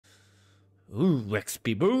Ooh,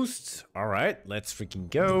 XP boost. Alright, let's freaking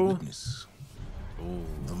go. The witness,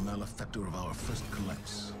 the malefactor of our first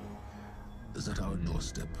collapse, is at our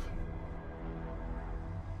doorstep.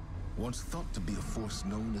 Once thought to be a force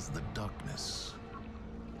known as the darkness,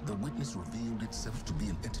 the witness revealed itself to be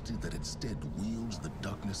an entity that instead wields the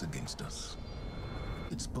darkness against us.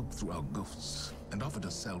 It spoke through our ghosts and offered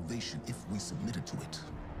us salvation if we submitted to it.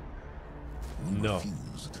 We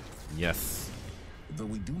refused. Yes. Though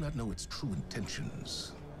we do not know its true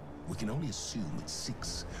intentions, we can only assume it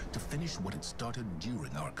seeks to finish what it started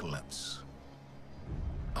during our collapse.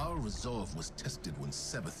 Our resolve was tested when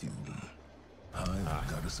Savathun, High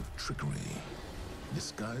Goddess of Trickery,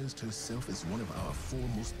 disguised herself as one of our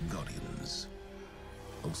foremost guardians,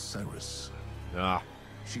 Osiris.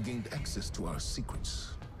 She gained access to our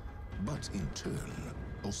secrets, but in turn,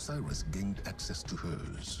 Osiris gained access to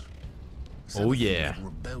hers. Savathun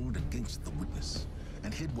rebelled against the witness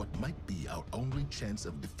and hid what might be our only chance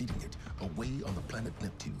of defeating it away on the planet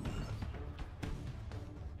Neptune.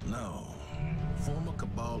 Now, former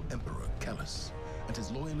Cabal Emperor Callus and his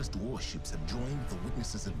loyalist warships have joined the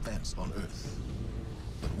Witness's advance on Earth.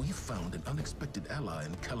 But we found an unexpected ally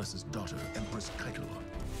in Callus's daughter, Empress Keitel,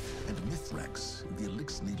 and Mithrax, the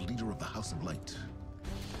Elixir leader of the House of Light.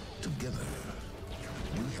 Together,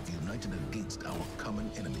 we have united against our common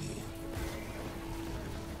enemy.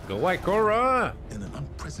 Go Ikora! In an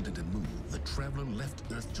unprecedented move, the Traveler left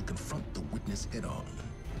Earth to confront the Witness head-on.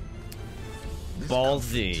 This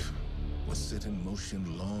Ballsy was set in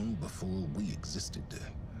motion long before we existed,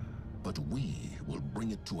 but we will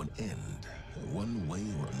bring it to an end, one way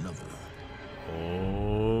or another.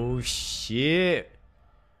 Oh shit!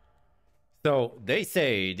 So they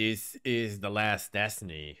say this is the last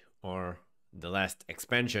Destiny, or the last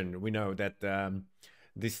expansion. We know that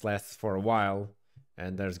this lasts for a while.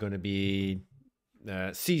 And there's going to be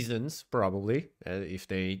seasons, probably, if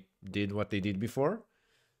they did what they did before.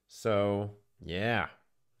 So, yeah.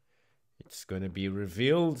 It's going to be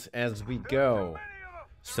revealed as we go.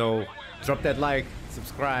 So, drop that like,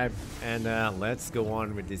 subscribe, and let's go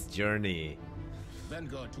on with this journey.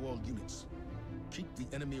 Vanguard to all units. Keep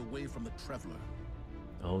the enemy away from the Traveler.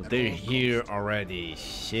 Oh, they're here already.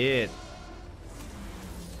 Shit.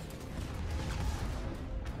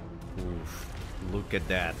 Oof. Look at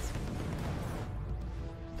that.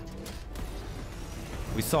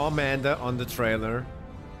 We saw Amanda on the trailer.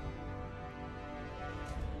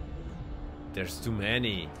 There's too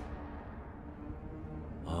many.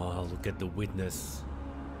 Oh, look at the witness.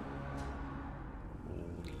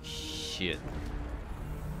 Holy shit.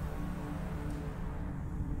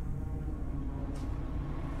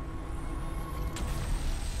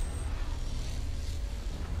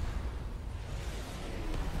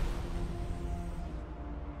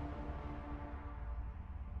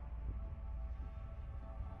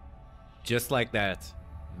 Just like that,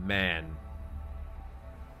 man.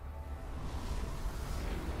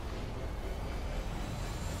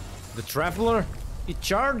 The Traveler, it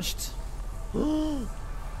charged.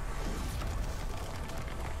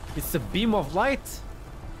 It's a beam of light.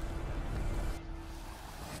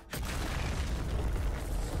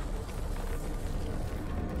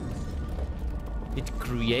 It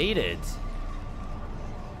created.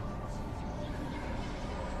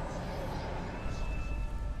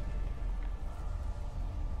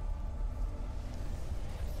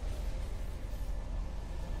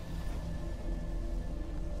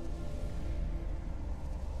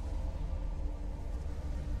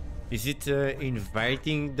 Is it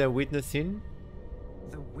inviting the witness in?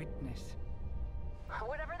 The witness.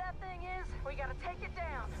 Whatever that thing is, we gotta take it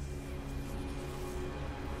down.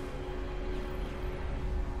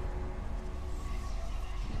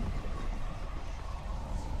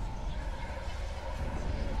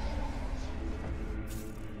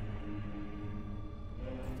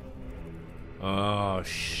 Oh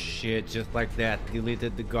shit, just like that,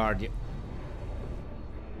 deleted the Guardian.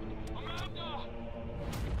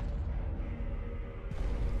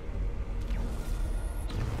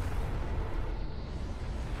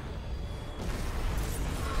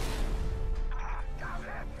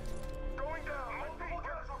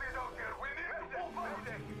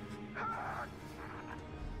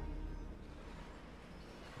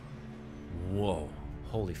 Whoa,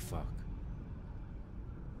 holy fuck.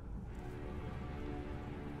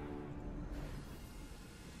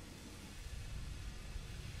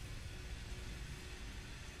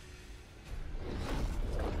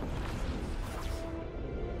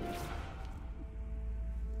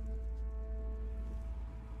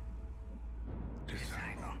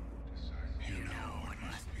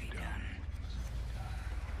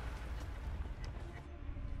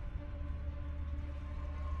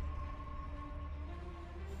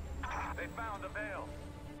 found the veil.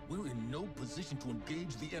 We're in no position to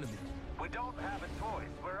engage the enemy. We don't have a choice.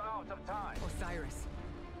 We're out of time. Osiris.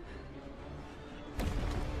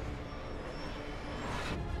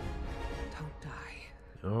 Don't die.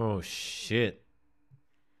 Oh shit.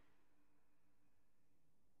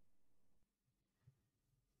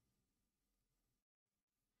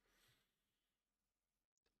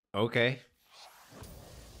 Okay.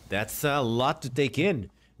 That's a lot to take in.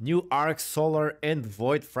 New arc, solar, and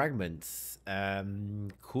void fragments.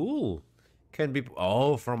 Cool. Can be...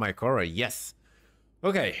 Oh, from Ikora, yes.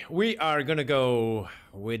 Okay, we are gonna go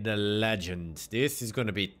with the legend. This is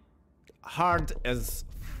gonna be hard as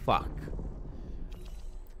fuck.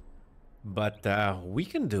 But we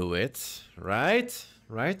can do it, right?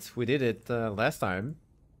 Right? We did it last time.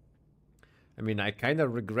 I mean, I kind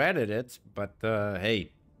of regretted it, but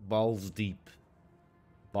hey, balls deep.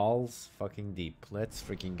 Balls fucking deep. Let's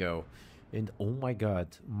freaking go. And oh my god,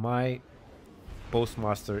 my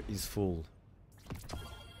postmaster is full.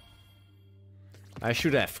 I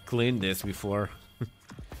should have cleaned this before.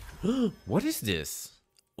 What is this?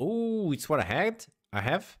 Oh, it's what I had? I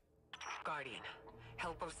have? Guardian,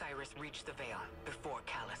 help Osiris reach the veil before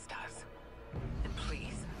Callus does. And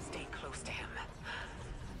please, stay close to him.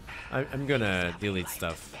 I'm gonna delete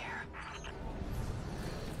stuff.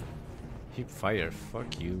 Keep fire,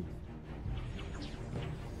 fuck you.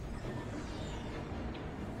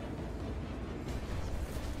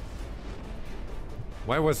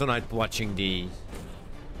 Why wasn't I watching the...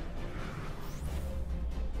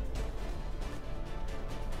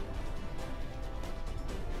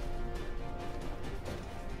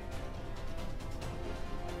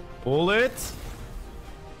 Pull it?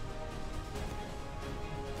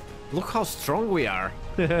 Look how strong we are.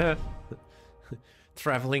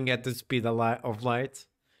 Traveling at the speed of light.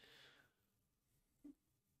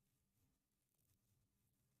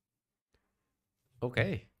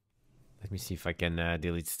 Okay. Let me see if I can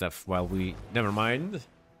delete stuff while we... Never mind.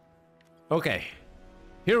 Okay.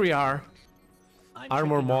 Here we are.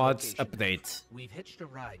 Armor mods update. We've hitched a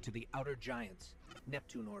ride to the outer giants.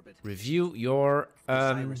 Neptune orbit. Review your...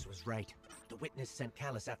 Osiris was right. The witness sent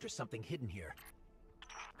Callus after something hidden here.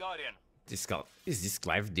 Guardian, Is this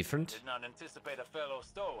Clive different? did not anticipate a fellow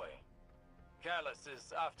stowaway. Callus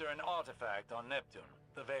is after an artifact on Neptune,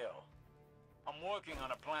 the veil. I'm working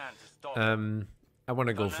on a plan to stop it. I want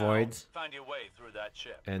to go For now, void. Find your way through that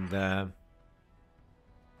ship. And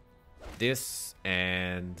this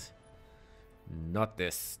and not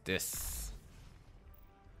this. This.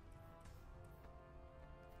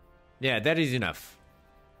 Yeah, that is enough.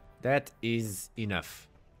 That is enough.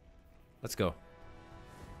 Let's go.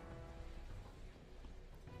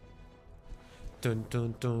 Dun,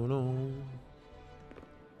 dun, dun, dun.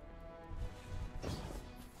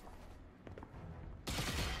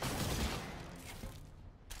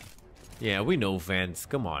 Yeah, we know Vance.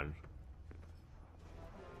 Come on.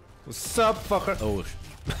 What's up, fucker? Oh,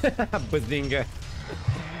 Bazinga.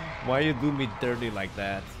 Why you do me dirty like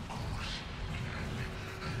that?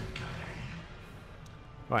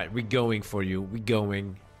 Alright, we're going for you. We're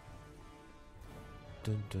going.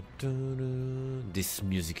 Dun, dun, dun, dun. This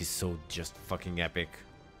music is so just fucking epic.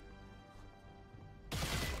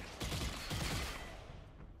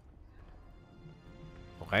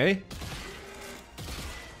 Okay.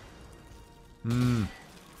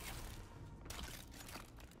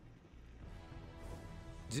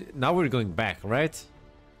 Now we're going back, right?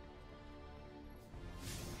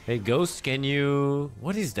 Hey, Ghost, can you...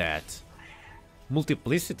 What is that?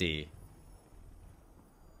 Multiplicity.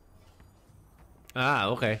 Ah,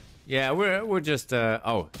 okay. Yeah, we're just...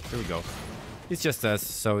 Oh, here we go. It's just us,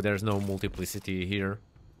 so there's no multiplicity here.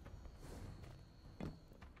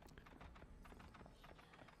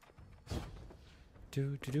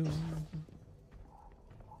 Do, do, do.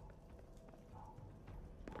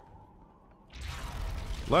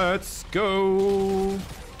 Let's go!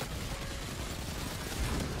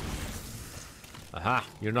 Aha,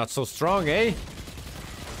 you're not so strong, eh?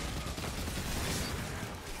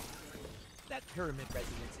 That pyramid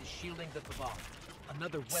residence is shielding the Cabal.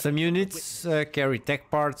 Another weapon. Some units carry tech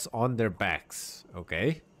parts on their backs.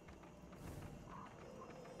 Okay.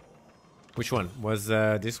 Which one? Was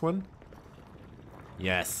this one?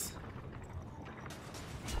 Yes.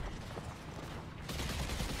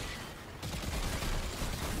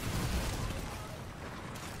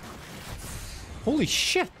 Holy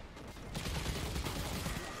shit!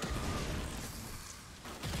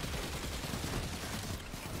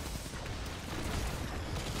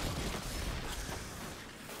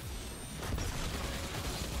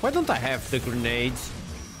 Why don't I have the grenades?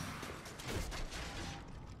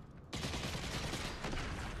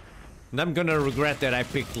 And I'm gonna regret that I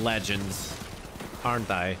picked Legends,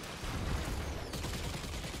 aren't I?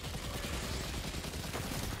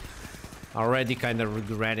 Already kind of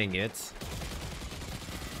regretting it.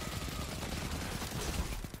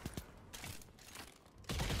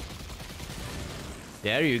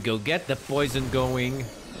 There you go, get the poison going.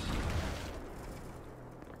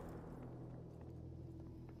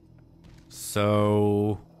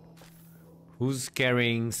 So, who's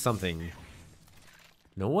carrying something?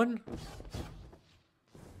 No one?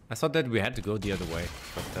 I thought that we had to go the other way,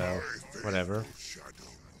 but whatever.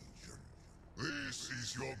 This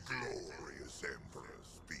is your glorious Emperor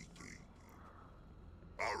speaking.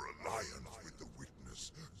 Our alliance with the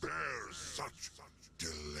Witness bears such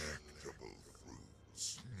delectable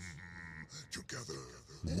fruits. Together,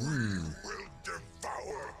 we will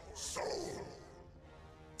devour soul.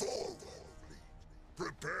 Forward, fleet.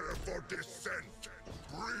 Prepare for descent.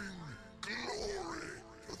 Bring glory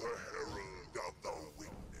to the Herald of the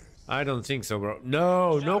Witness. I don't think so, bro.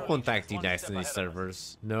 No, no contacting Destiny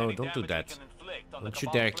servers. No, don't do that. Don't you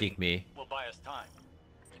dare kick me.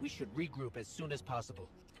 We should regroup as soon as possible.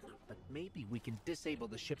 But maybe we can disable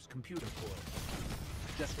the ship's computer core.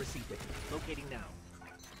 Just received it. Locating now.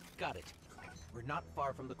 Got it. We're not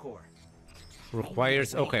far from the core.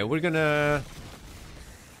 Requires... Okay, we're gonna...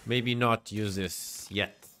 maybe not use this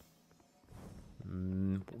yet.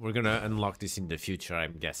 We're gonna unlock this in the future,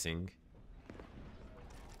 I'm guessing.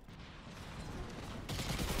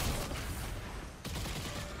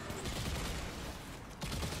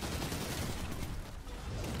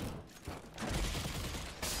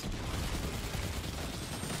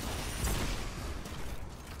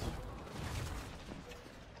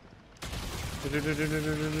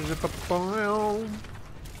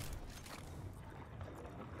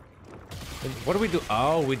 And what do we do?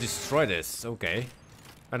 Oh, we destroy this. Okay.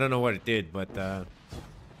 I don't know what it did, but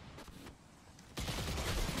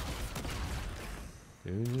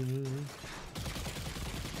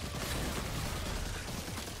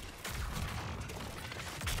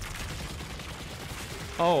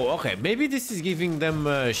oh, okay. Maybe this is giving them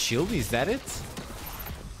a shield. Is that it?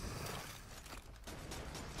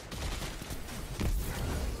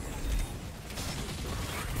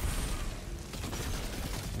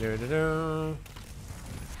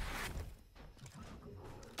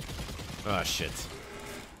 Oh shit.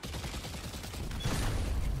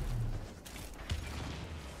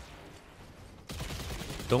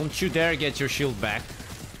 Don't you dare get your shield back.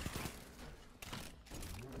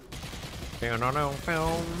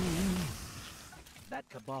 That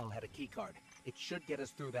Cabal had a keycard. It should get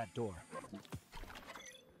us through that door.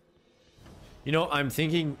 You know, I'm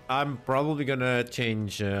thinking I'm probably gonna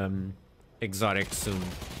change exotic soon.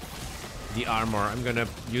 The armor. I'm gonna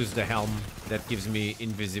use the helm that gives me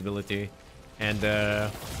invisibility and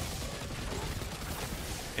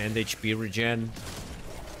HP regen.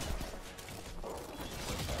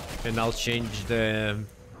 And I'll change the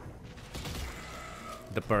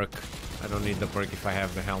perk. I don't need the perk if I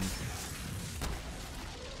have the helm.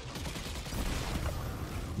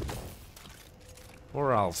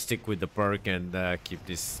 Or I'll stick with the perk and keep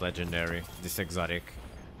this legendary, this exotic.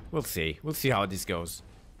 We'll see. We'll see how this goes.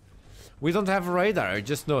 We don't have a radar, I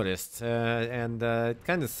just noticed. And it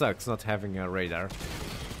kind of sucks not having a radar.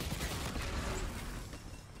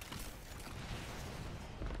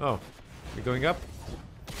 Oh, we're going up?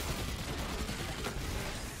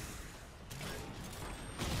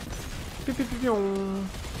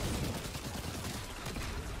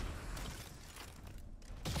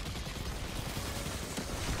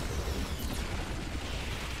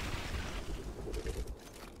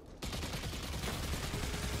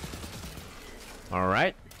 All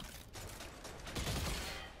right.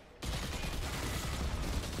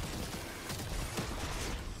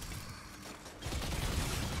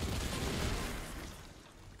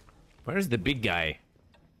 Where's the big guy?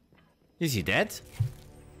 Is he dead?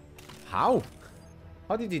 How?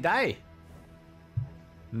 How did he die?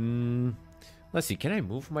 Let's see. Can I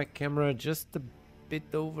move my camera just a bit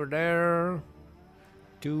over there?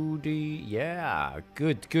 To the... Yeah,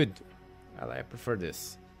 good, good. I prefer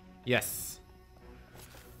this. Yes.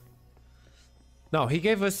 No, he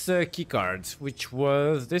gave us key cards, which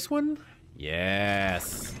was this one?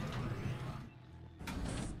 Yes.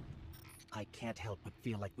 I can't help but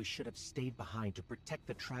feel like we should have stayed behind to protect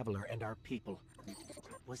the Traveler and our people.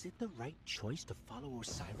 Was it the right choice to follow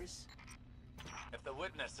Osiris? If the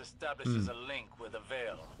Witness establishes a link with the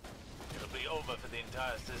Veil, it'll be over for the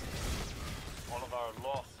entire system. All of our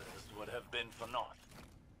losses would have been for naught.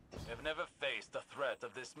 We've never faced a threat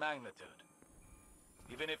of this magnitude.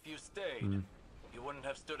 Even if you stayed, you wouldn't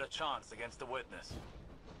have stood a chance against the Witness.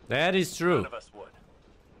 That is true. None of us would.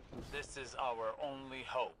 This is our only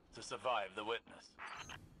hope to survive the witness.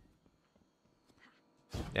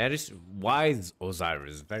 That is wise,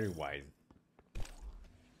 Osiris. Very wise.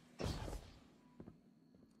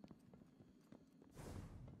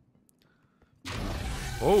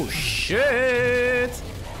 Oh shit!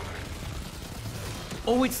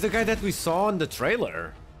 Oh, it's the guy that we saw in the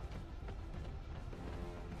trailer.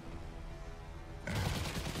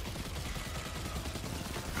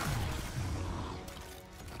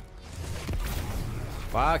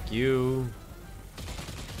 Fuck you.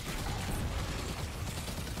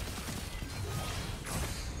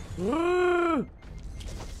 What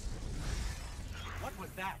was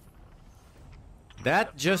that?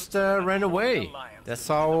 That just ran away. That's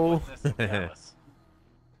how. I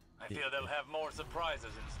fear they'll have more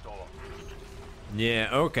surprises in store. Yeah,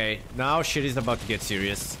 okay. Now shit is about to get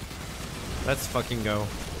serious. Let's fucking go.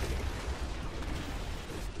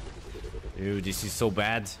 Dude, this is so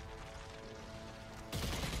bad.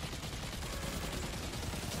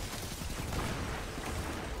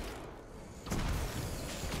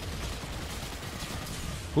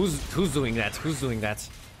 Who's doing that? Who's doing that?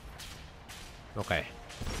 Okay.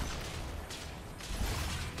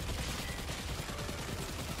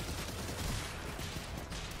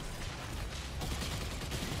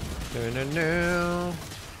 No.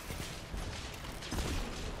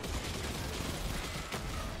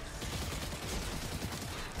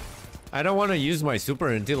 I don't want to use my super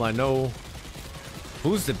until I know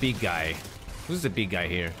who's the big guy. Who's the big guy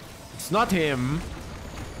here? It's not him.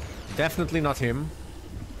 Definitely not him.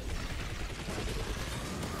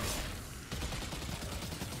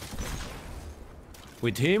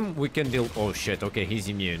 With him, we can deal... Oh shit, okay, he's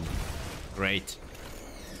immune. Great.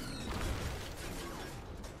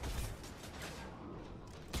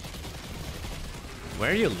 Where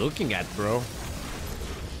are you looking at, bro?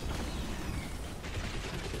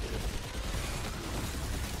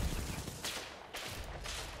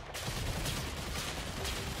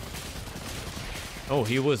 Oh,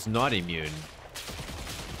 he was not immune.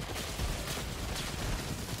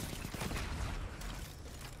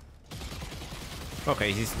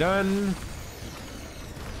 Okay, he's done.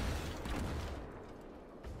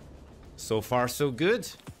 So far, so good.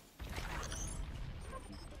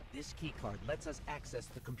 This keycard lets us access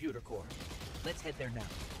the computer core. Let's head there now.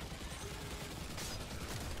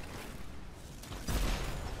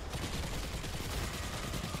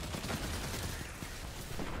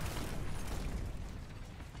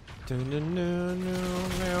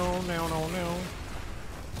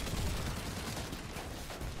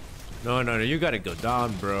 No, you gotta go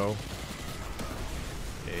down, bro.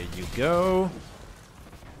 There you go.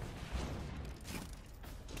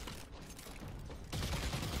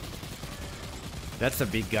 That's a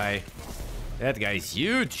big guy. That guy's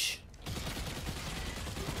huge.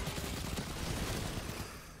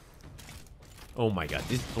 Oh my god,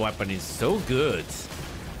 this weapon is so good.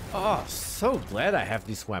 Oh, so glad I have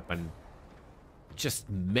this weapon. Just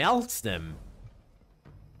melts them.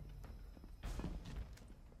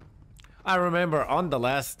 I remember on the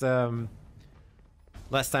last time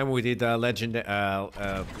we did a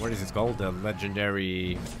what is it called? The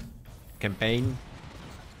legendary campaign.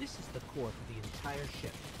 This is the core for the entire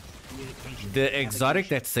ship. The exotic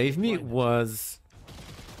that saved me was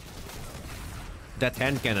that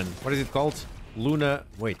hand cannon. What is it called? Luna.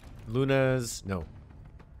 Wait, Luna's. No.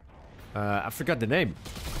 I forgot the name.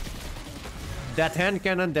 That hand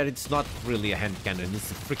cannon that it's not really a hand cannon.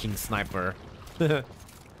 It's a freaking sniper.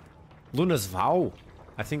 Luna's vow.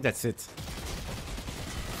 I think that's it.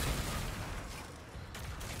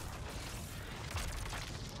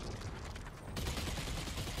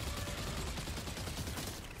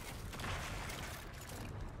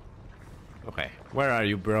 Okay, where are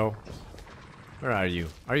you, bro? Where are you?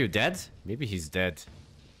 Are you dead? Maybe he's dead.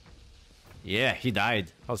 Yeah, he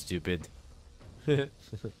died. How stupid.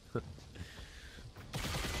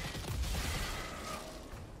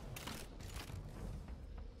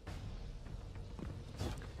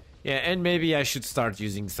 Yeah, and maybe I should start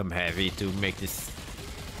using some heavy to make this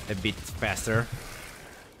a bit faster,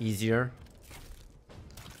 easier.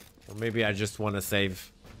 Or maybe I just want to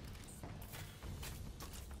save.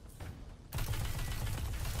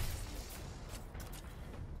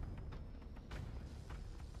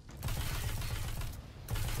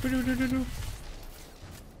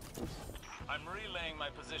 I'm relaying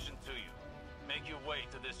my position to you. Make your way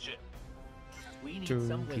to this ship. We need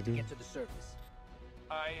some way to get to the surface.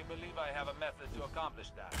 I believe I have a method to accomplish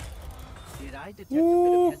that. Did I detect a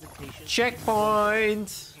bit of hesitation?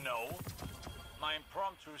 Checkpoint! No. My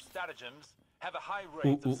impromptu stratagems have a high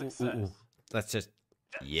rate of success. Let's just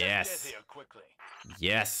Yes. Just get here quickly.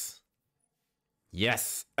 Yes.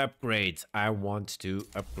 Yes. Upgrades. I want to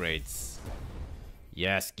upgrades.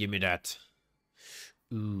 Yes, give me that.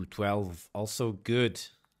 Ooh, 12. Also good.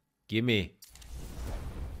 Gimme.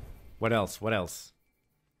 What else? What else?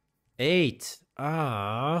 8.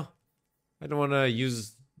 Ah. I don't want to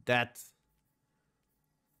use that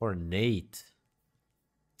for an 8.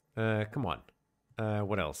 Come on.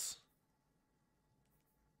 What else?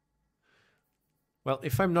 Well,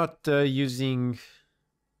 if I'm not using...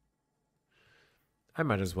 I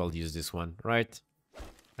might as well use this one, right?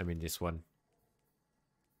 I mean this one.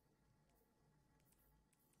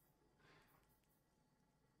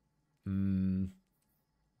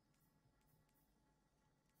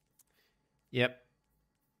 Yep.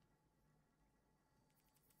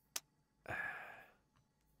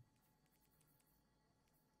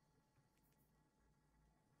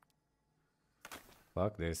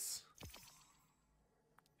 Fuck this.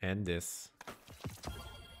 And this.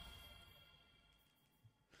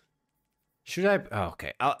 Should I? Oh,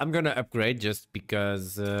 okay, I'm gonna upgrade just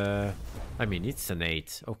because, I mean, it's an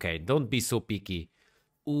 8. Okay, don't be so picky.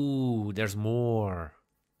 Ooh, there's more.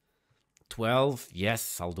 12?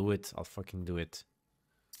 Yes, I'll do it. I'll fucking do it.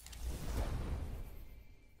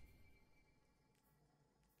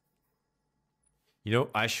 You know,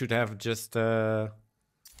 I should have just,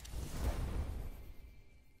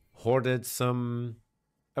 hoarded some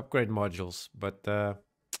upgrade modules, but,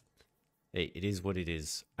 hey, it is what it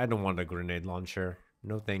is. I don't want a grenade launcher.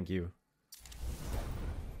 No, thank you.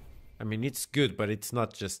 I mean, it's good, but it's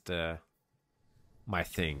not just my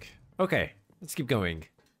thing. Okay, let's keep going.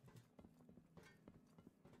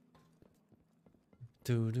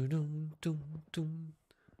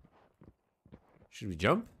 Should we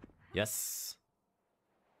jump? Yes.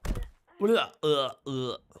 Look,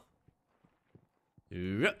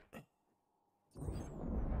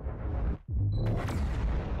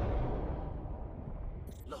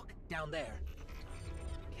 down there.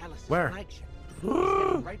 Callus' Where? flagship. He's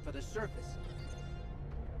heading right for the surface.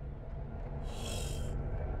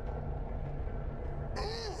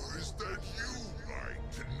 Oh, is that you,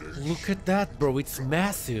 Light? Look at that, bro. It's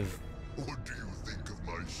massive. What do you think of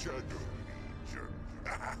my shadow, Legion?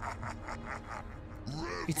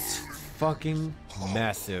 It's fucking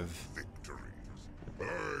massive. Victories.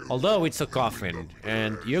 Although it's a coffin,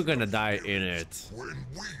 and you're gonna die in it, When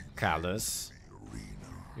we Callus.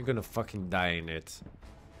 You're gonna fucking die in it.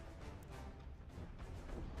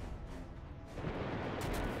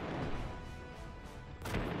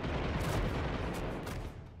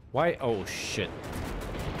 Why? Oh shit.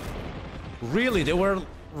 Really? They were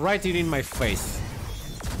right in my face.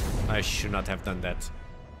 I should not have done that.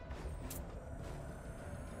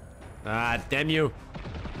 Ah, damn you.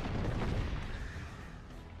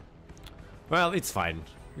 Well, it's fine.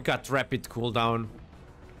 We got rapid cooldown,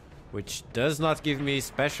 which does not give me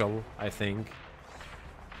special, I think.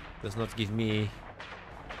 Does not give me...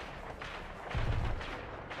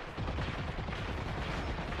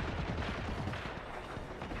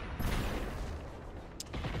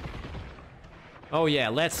 Oh yeah,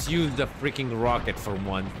 let's use the freaking rocket for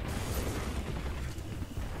one.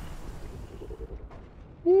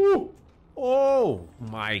 Woo! Oh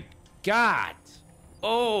my god!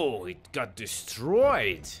 Oh, it got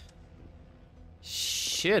destroyed!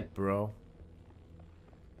 Shit, bro.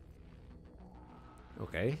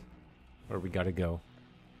 Okay, where we gotta go?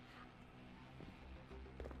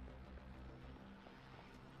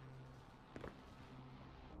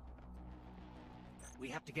 We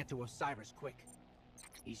have to get to Osiris quick.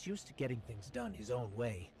 He's used to getting things done his own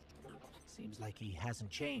way. Seems like he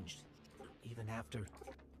hasn't changed, even after...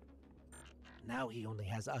 Now he only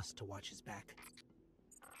has us to watch his back.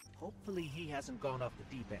 Hopefully he hasn't gone off the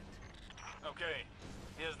deep end. Okay,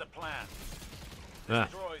 here's the plan. Ah.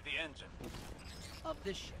 Destroy the engine. Of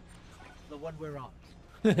this ship, the one we're on.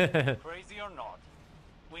 Crazy or not,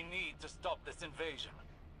 we need to stop this invasion.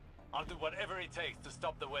 I'll do whatever it takes to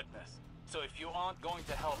stop the witness. So if you aren't going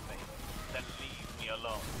to help me, then leave me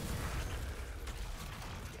alone.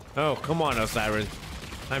 Oh, come on, Osiris.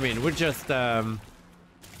 I mean, we're just,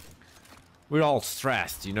 we're all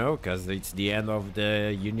stressed, you know, because it's the end of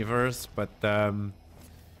the universe, but,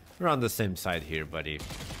 we're on the same side here, buddy.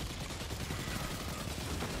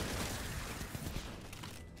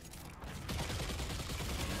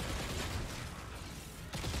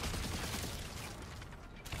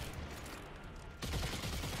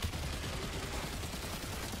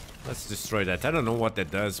 Let's destroy that. I don't know what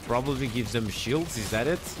that does. Probably gives them shields. Is that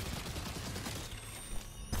it?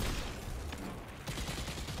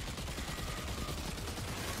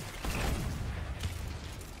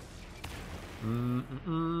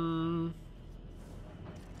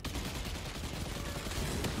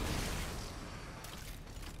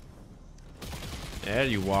 There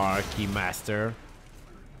you are, Keymaster.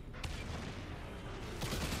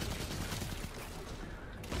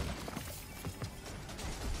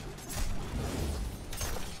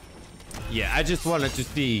 Yeah, I just wanted to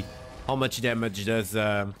see how much damage does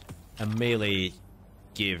a melee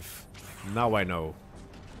give. Now I know.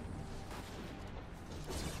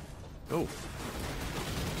 Oh.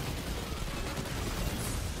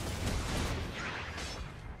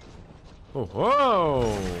 Oh,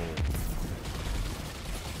 whoa!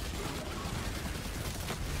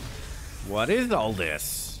 What is all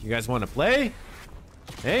this? You guys want to play?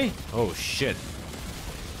 Hey? Oh, shit.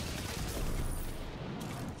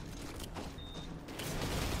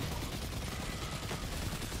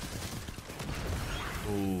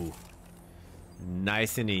 Ooh.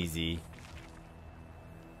 Nice and easy.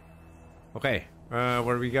 Okay.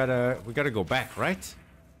 Where we gotta go back, right?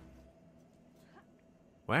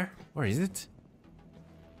 Where? Where is it?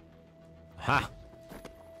 Ha!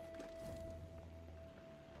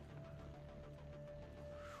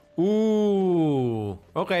 Ooh!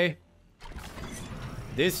 Okay.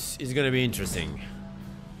 This is gonna be interesting.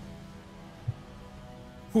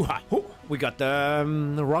 Hoo-ha! Hoo! We got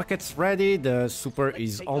the rockets ready. The super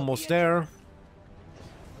is almost there.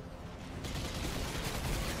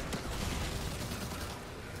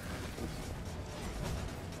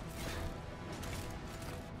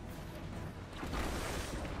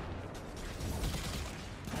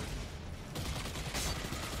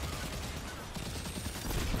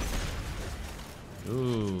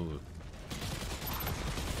 Ooh.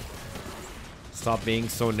 Stop being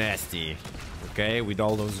so nasty. Okay, with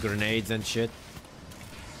all those grenades and shit.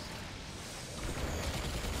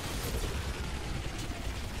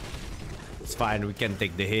 It's fine, we can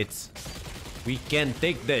take the hits. We can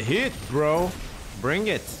take the hit, bro. Bring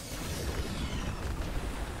it.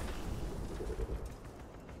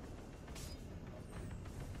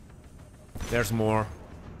 There's more.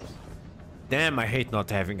 Damn, I hate not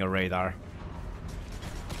having a radar.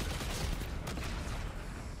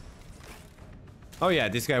 Oh yeah,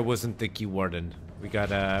 this guy wasn't the key warden. We can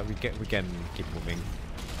keep moving.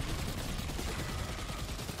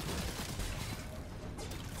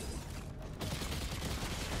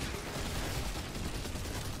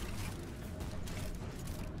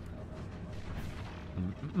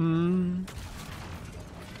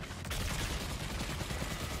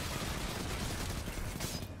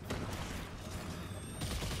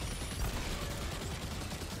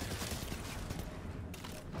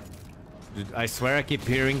 Dude, I swear I keep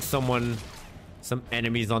hearing some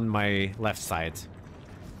enemies on my left side.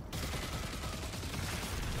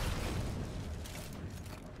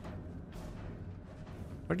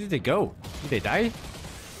 Where did they go? Did they die?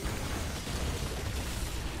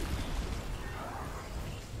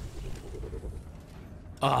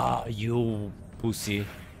 Ah, you pussy.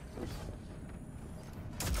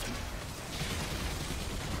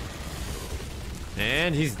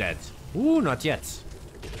 And he's dead. Ooh, not yet.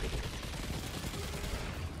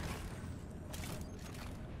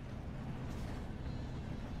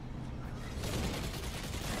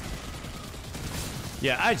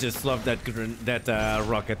 Yeah, I just love that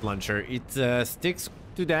rocket launcher. It sticks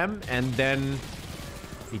to them and then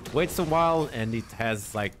it waits a while and it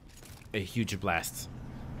has like a huge blast.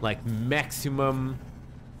 Like maximum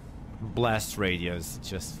blast radius.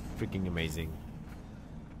 Just freaking amazing.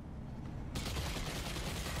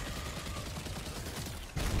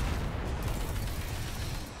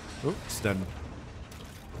 Oh, it's done.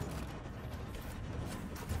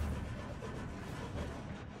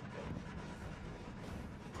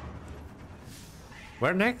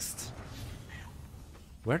 Where next?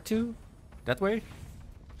 Where to? That way?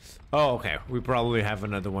 Oh, okay. We probably have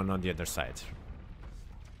another one on the other side.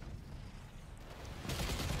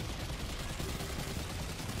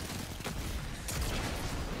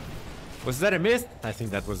 Was that a miss? I think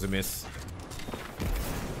that was a miss.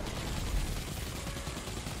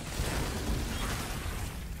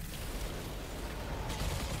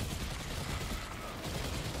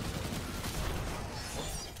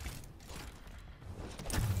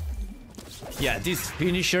 Yeah, this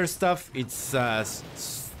finisher stuff, it's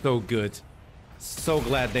so good. So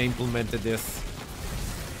glad they implemented this.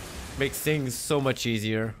 Makes things so much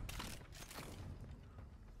easier.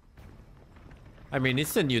 I mean,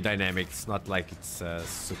 it's a new dynamic. It's not like it's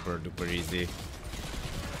super duper easy.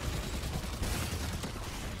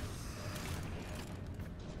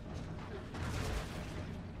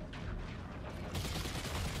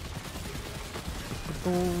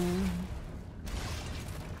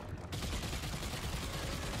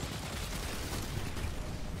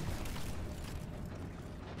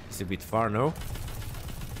 It's a bit far, no?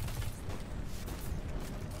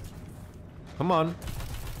 Come on.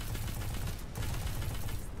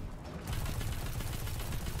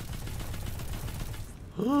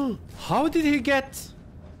 How did he get?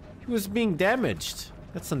 He was being damaged.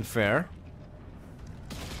 That's unfair.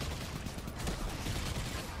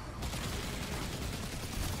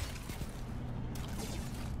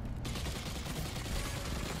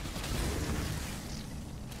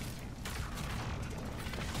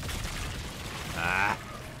 Ah.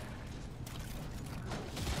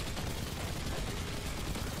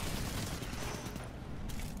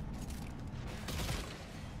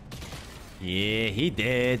 Yeah, he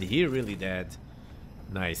did. He really did.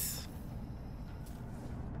 Nice.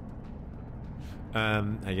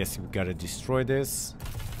 I guess we gotta destroy this.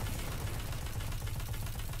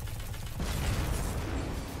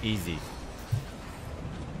 Easy.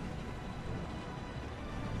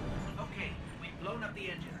 Okay, we've blown up the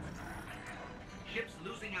engine. Ship's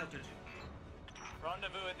losing altitude.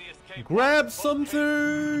 Rendezvous at the escape. Grab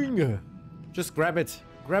something! Just grab it.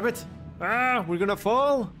 Grab it. Ah, we're gonna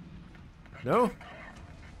fall. No?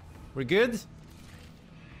 We're good?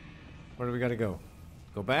 Where do we gotta go?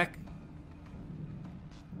 Go back?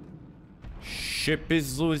 Ship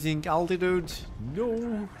is losing altitude.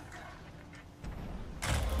 No.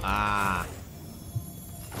 Ah.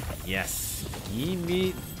 Yes. Give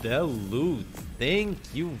me the loot. Thank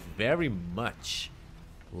you very much.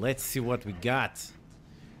 Let's see what we got.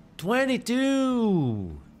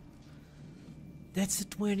 22. That's a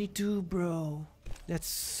 22, bro. That's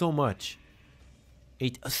so much.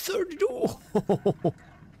 32.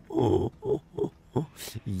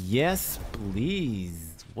 Yes,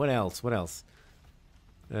 please. What else? What else?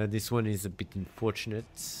 This one is a bit unfortunate.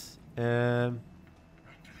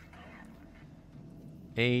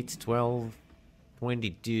 8, 12,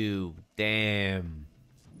 22. Damn.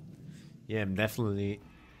 Yeah, I'm definitely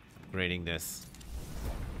upgrading this.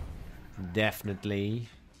 Definitely.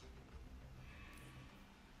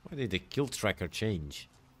 Why did the kill tracker change?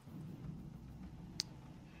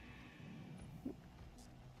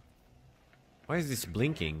 Why is this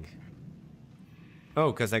blinking?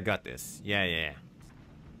 Oh, because I got this. Yeah, yeah, yeah.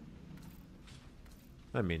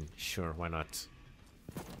 I mean, sure, why not?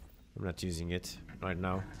 I'm not using it right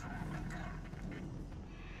now.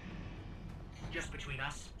 Just between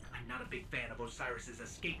us, I'm not a big fan of Osiris's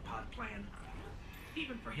escape pod plan.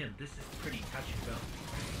 Even for him, this is pretty touch and go.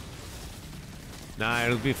 Nah,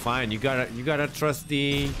 it'll be fine. You gotta trust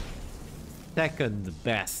the second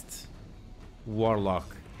best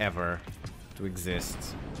warlock ever to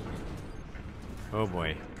exist. Oh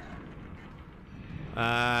boy.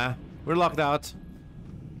 We're locked out.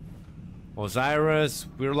 Osiris,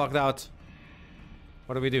 we're locked out.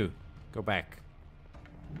 What do we do? Go back.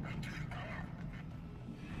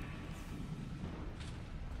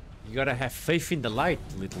 You gotta have faith in the light,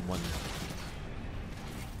 little one.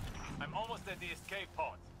 I'm almost at the escape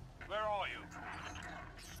pod. Where are you?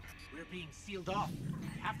 We're being sealed off.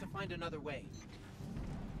 Have to find another way.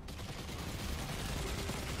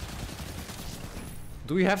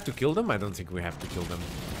 Do we have to kill them? I don't think we have to kill them.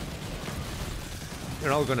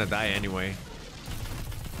 They're all gonna die anyway.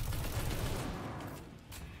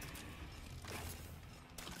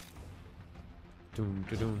 Dun,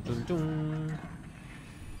 dun, dun, dun, dun.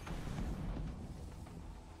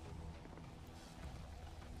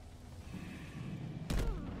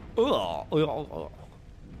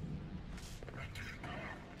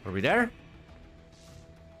 Are we there?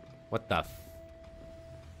 What the f...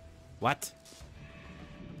 What?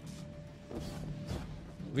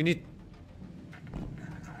 We need...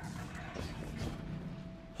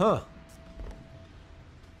 Huh.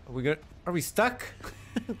 Are we stuck?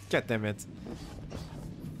 God damn it.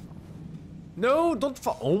 No, don't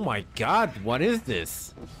fall. Oh my god, what is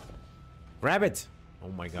this? Grab it. Oh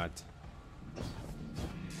my god.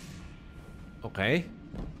 Okay.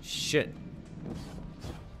 Shit.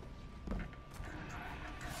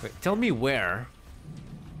 Wait, tell me where.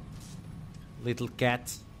 Little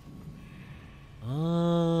cat.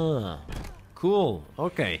 Ah. Cool.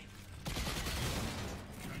 Okay.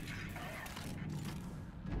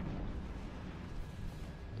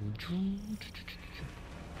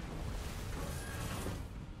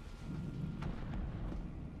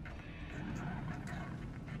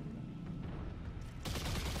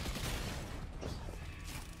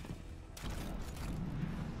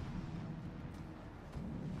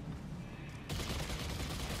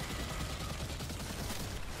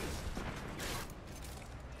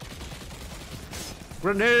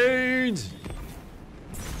 Grenades!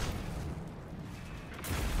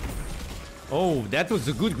 Oh, that was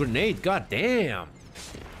a good grenade. God damn.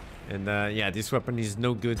 And yeah, this weapon is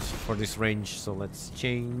no good for this range, so let's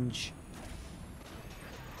change.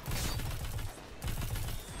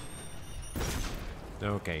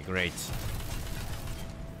 Okay, great.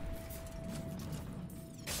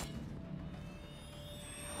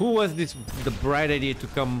 Who was this the bright idea to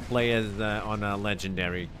come play as on a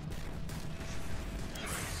legendary?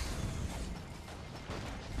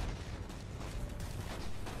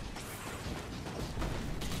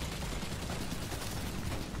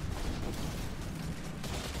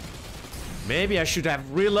 Maybe I should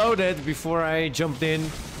have reloaded before I jumped in.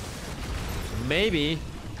 Maybe.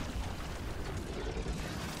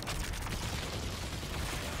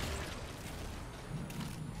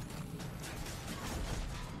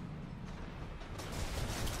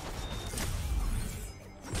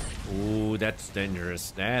 Ooh, that's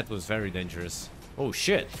dangerous. That was very dangerous. Oh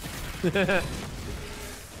shit.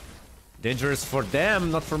 Dangerous for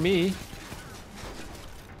them, not for me.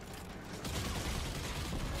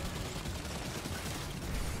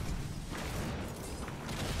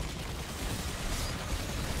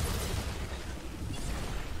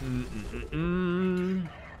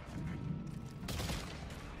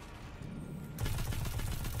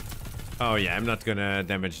 Oh yeah, I'm not gonna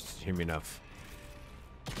damage him enough.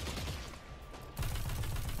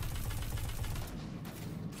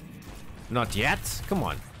 Not yet? Come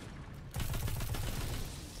on.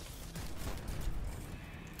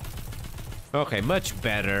 Okay, much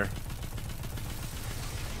better.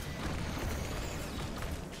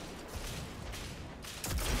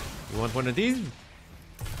 You want one of these?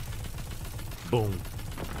 Boom.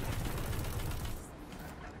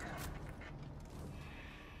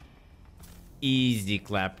 Easy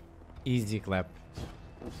clap. Easy clap.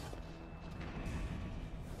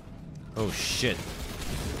 Oh shit.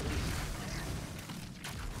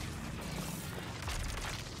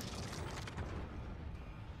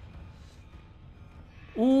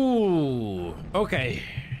 Ooh. Okay.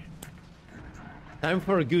 Time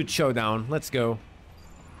for a good showdown. Let's go.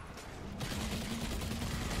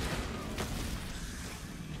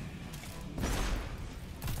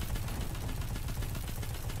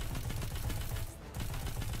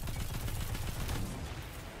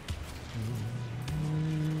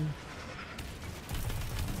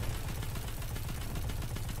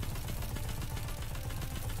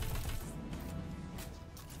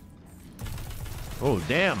 Oh,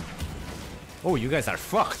 damn. Oh, you guys are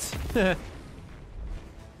fucked.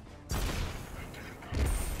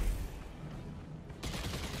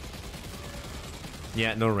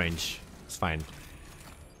 Yeah, no range. It's fine.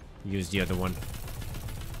 Use the other one.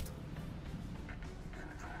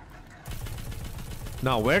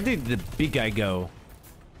 Now, where did the big guy go?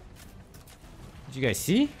 Did you guys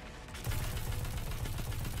see?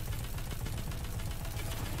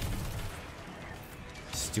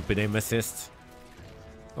 Stupid aim assist.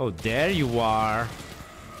 Oh, there you are.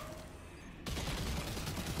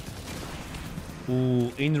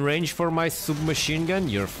 Ooh, in range for my submachine gun?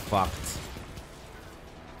 You're fucked.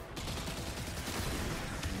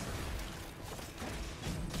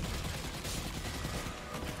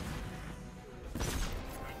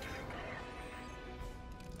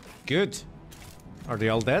 Good. Are they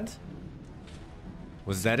all dead?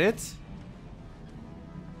 Was that it?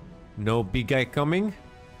 No big guy coming?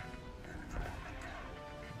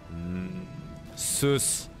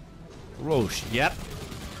 Sus. Roche, yep.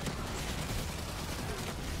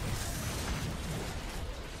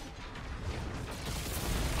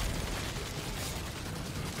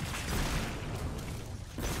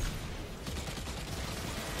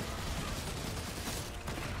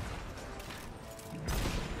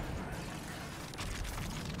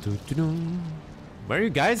 Where are you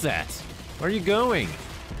guys at? Where are you going?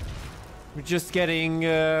 We're just getting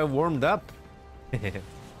warmed up.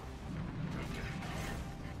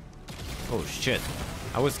 Oh shit.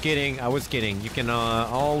 I was kidding. I was kidding. You can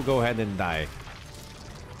all go ahead and die.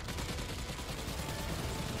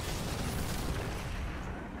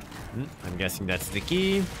 I'm guessing that's the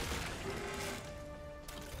key.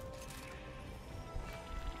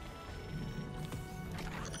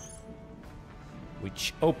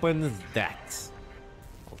 Which opens that.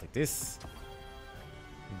 I'll take this.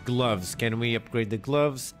 Gloves. Can we upgrade the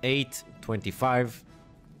gloves? 825.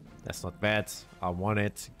 That's not bad. I want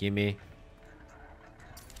it. Gimme.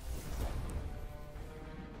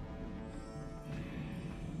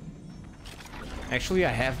 Actually, I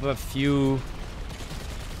have a few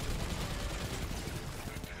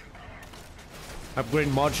upgrade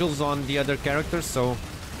modules on the other characters, so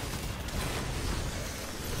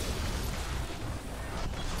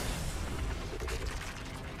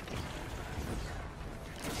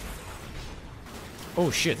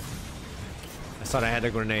oh shit. thought I had a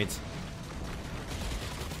grenade.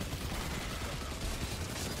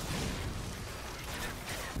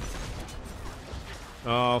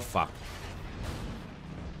 Oh, fuck.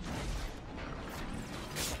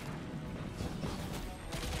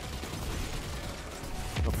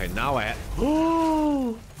 Okay, now I...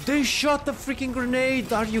 Oh! They shot the freaking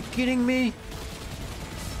grenade! Are you kidding me?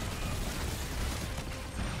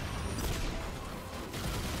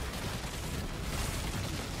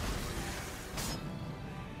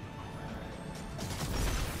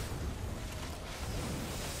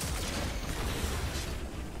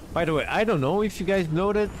 By the way, I don't know if you guys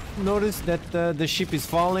noticed that the ship is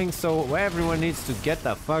falling, so everyone needs to get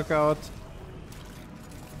the fuck out.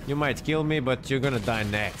 You might kill me, but you're gonna die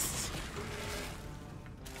next.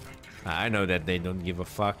 I know that they don't give a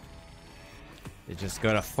fuck. They just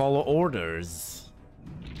gotta follow orders.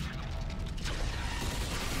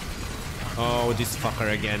 Oh, this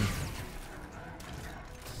fucker again.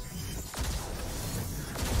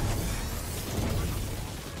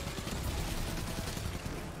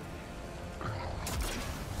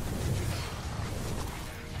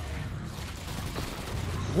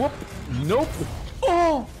 Whoop! Nope!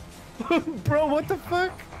 Oh! Bro, what the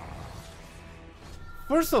fuck?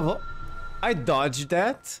 First of all, I dodged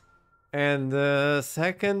that. And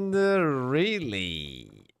second,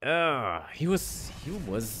 really?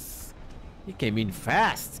 He came in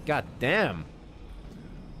fast. God damn.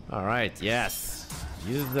 Alright, yes.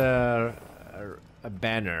 Use a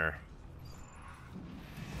banner.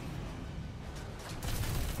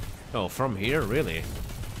 Oh, from here? Really?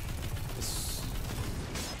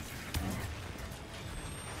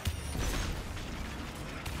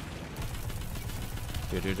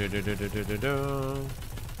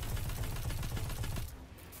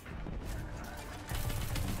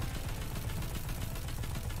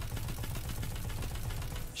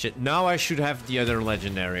 Shit, now I should have the other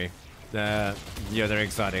legendary. The other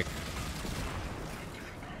exotic.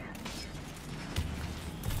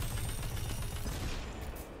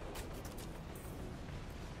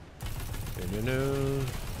 No.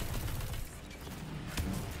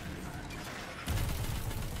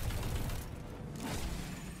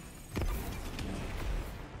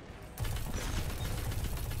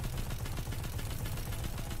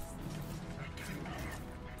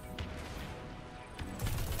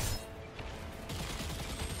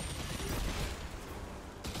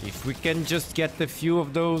 If we can just get a few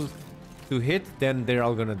of those to hit, then they're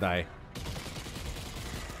all gonna die.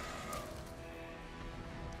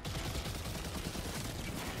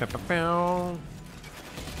 Pow.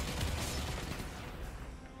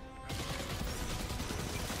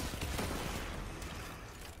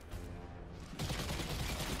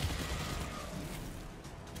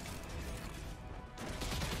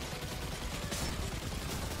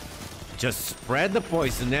 Just spread the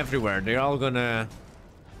poison everywhere. They're all gonna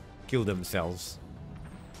kill themselves.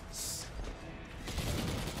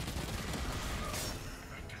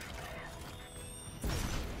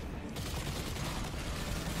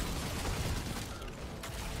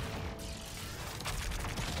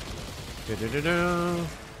 Da-da-da-da.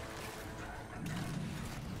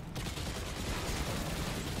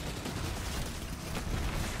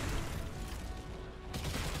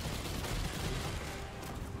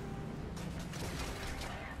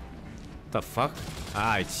 The fuck?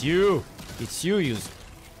 Ah, it's you! It's you, you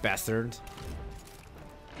bastard.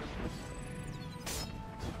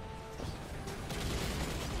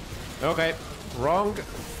 Okay, wrong.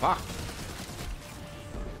 Fuck.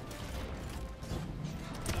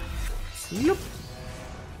 Yep.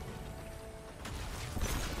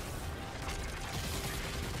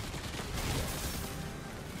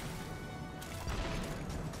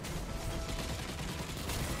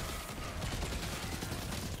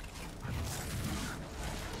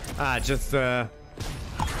 Ah, just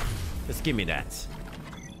give me that.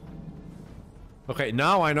 Okay,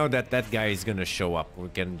 now I know that that guy is gonna show up. We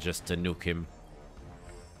can just nuke him.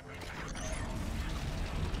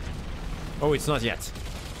 Oh, it's not yet.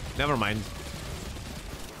 Never mind.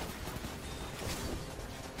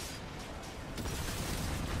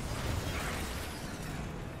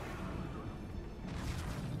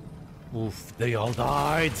 Oof, they all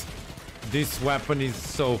died. This weapon is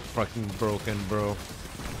so fucking broken, bro.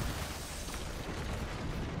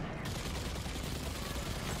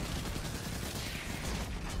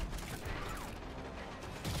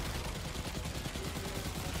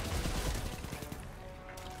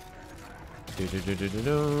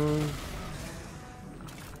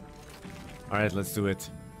 All right, let's do it.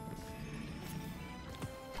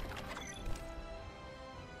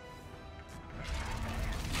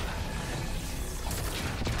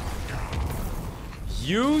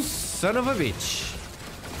 You son of a bitch.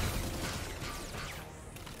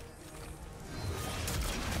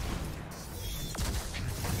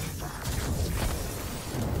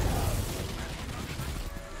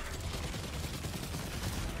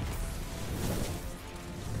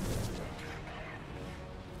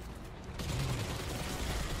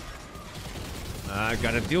 I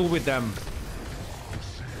gotta deal with them.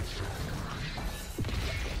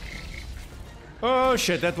 Oh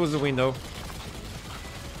shit, that was the window.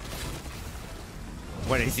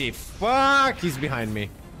 Where is he? Fuck, he's behind me.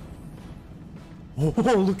 Oh,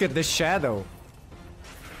 look at the shadow.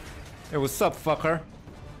 Hey, what's up, fucker?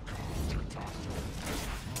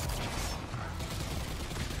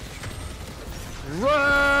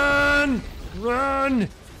 Run! Run!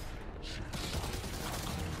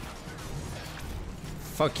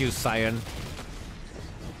 Fuck you, Cyan.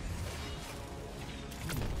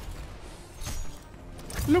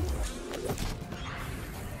 Look.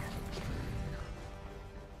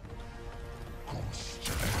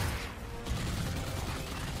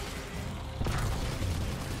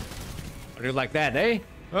 Are you like that, eh?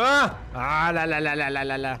 Ah! Ah, la la la la la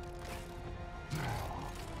la la.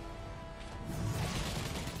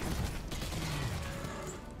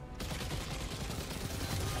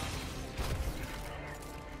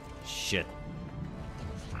 Shit.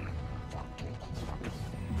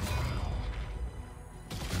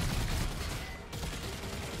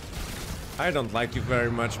 I don't like you very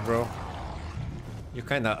much, bro. You're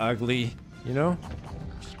kinda ugly, you know?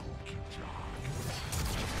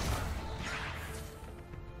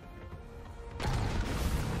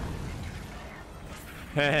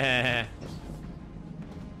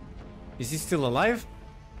 Is he still alive?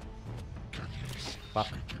 Fuck.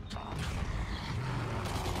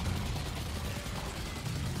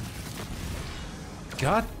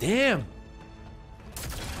 God damn!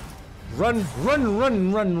 Run, run,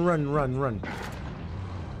 run, run, run, run, run.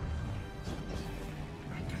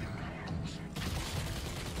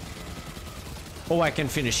 Oh, I can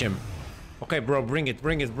finish him. Okay, bro, bring it,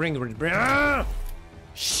 bring it, bring it, bring it. Ah!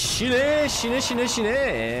 Shit, shit, shit,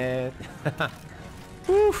 shit.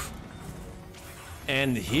 Oof.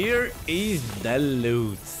 And here is the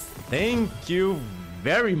loot. Thank you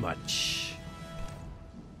very much.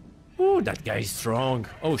 Ooh, that guy is strong.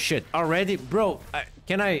 Oh shit, already? Bro,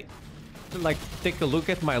 can I like take a look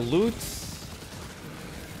at my loot?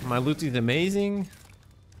 My loot is amazing.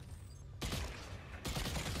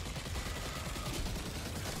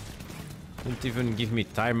 Didn't even give me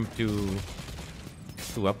time to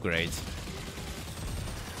upgrade.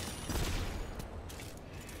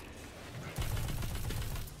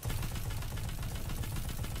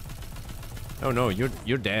 Oh no,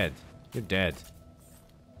 you're dead. You're dead.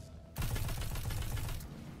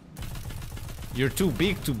 You're too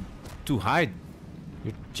big to hide.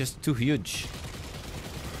 You're just too huge.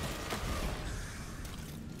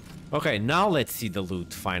 Okay, now let's see the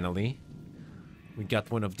loot finally. We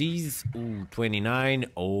got one of these. Ooh, 29.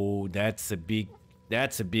 Oh, that's a big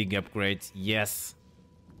upgrade. Yes.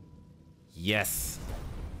 Yes.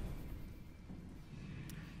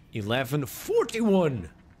 1141.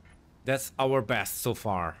 That's our best so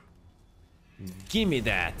far. Give me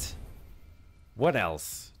that. What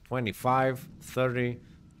else? 25, 30,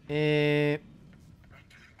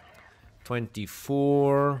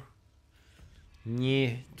 24.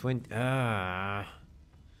 Yeah, 20.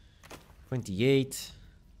 28.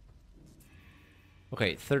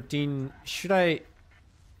 Okay, 13. Should I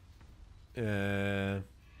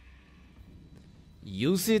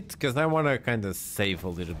use it? Because I want to kind of save a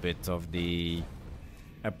little bit of the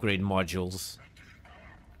upgrade modules.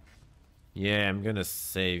 Yeah, I'm gonna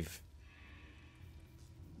save.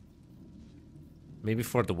 Maybe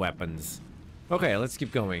for the weapons. Okay, let's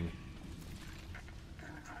keep going.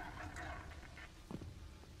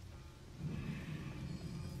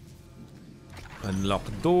 Unlock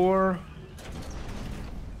door.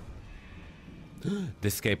 The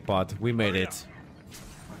escape pod. We made it.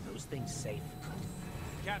 Are those things safe?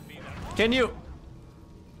 Can you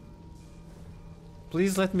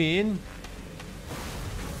please let me in?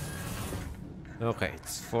 Okay,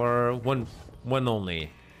 it's for one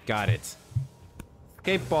only. Got it.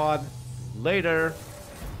 Escape pod. Later.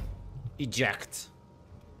 Eject.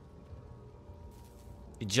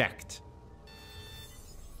 Eject.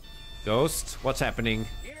 Ghost, what's happening?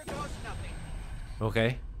 Here goes nothing.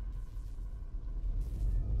 Okay.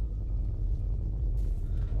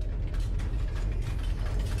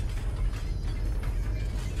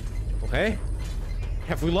 Okay.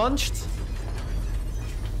 Have we launched?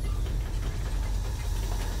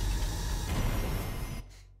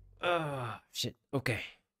 Shit. Okay.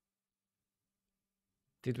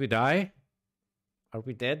 Did we die? Are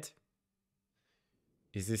we dead?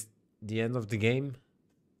 Is this the end of the game?